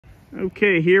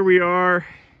Okay, here we are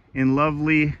in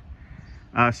lovely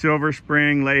Silver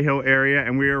Spring, Lay Hill area,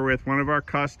 and we are with one of our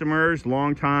customers,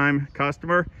 longtime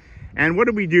customer. And what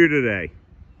did we do today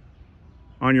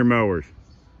on your mowers?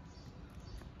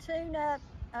 Tune up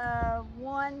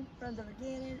one from the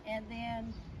beginning, and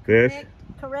then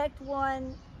correct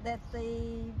one that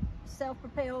the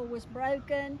self-propel was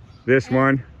broken. This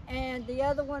one? And the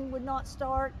other one would not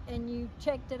start, and you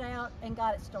checked it out and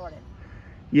got it started.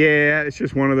 Yeah, it's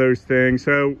just one of those things.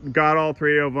 So got all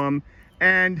three of them.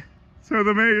 And so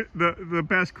the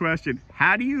best question,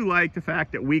 how do you like the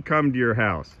fact that we come to your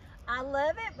house? I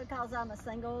love it because I'm a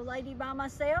single lady by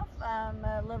myself. I'm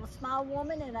a little small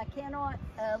woman, and I cannot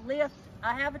lift.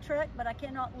 I have a truck, but I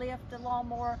cannot lift a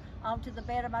lawnmower onto the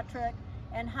bed of my truck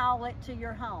and haul it to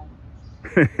your home.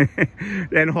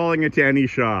 And hauling it to any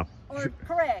shop.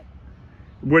 Correct.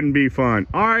 Wouldn't be fun.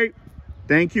 All right.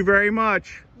 Thank you very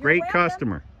much. You're Great welcome.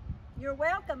 Customer. You're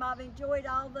welcome. I've enjoyed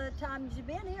all the times you've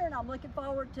been here, and I'm looking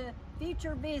forward to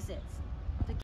future visits.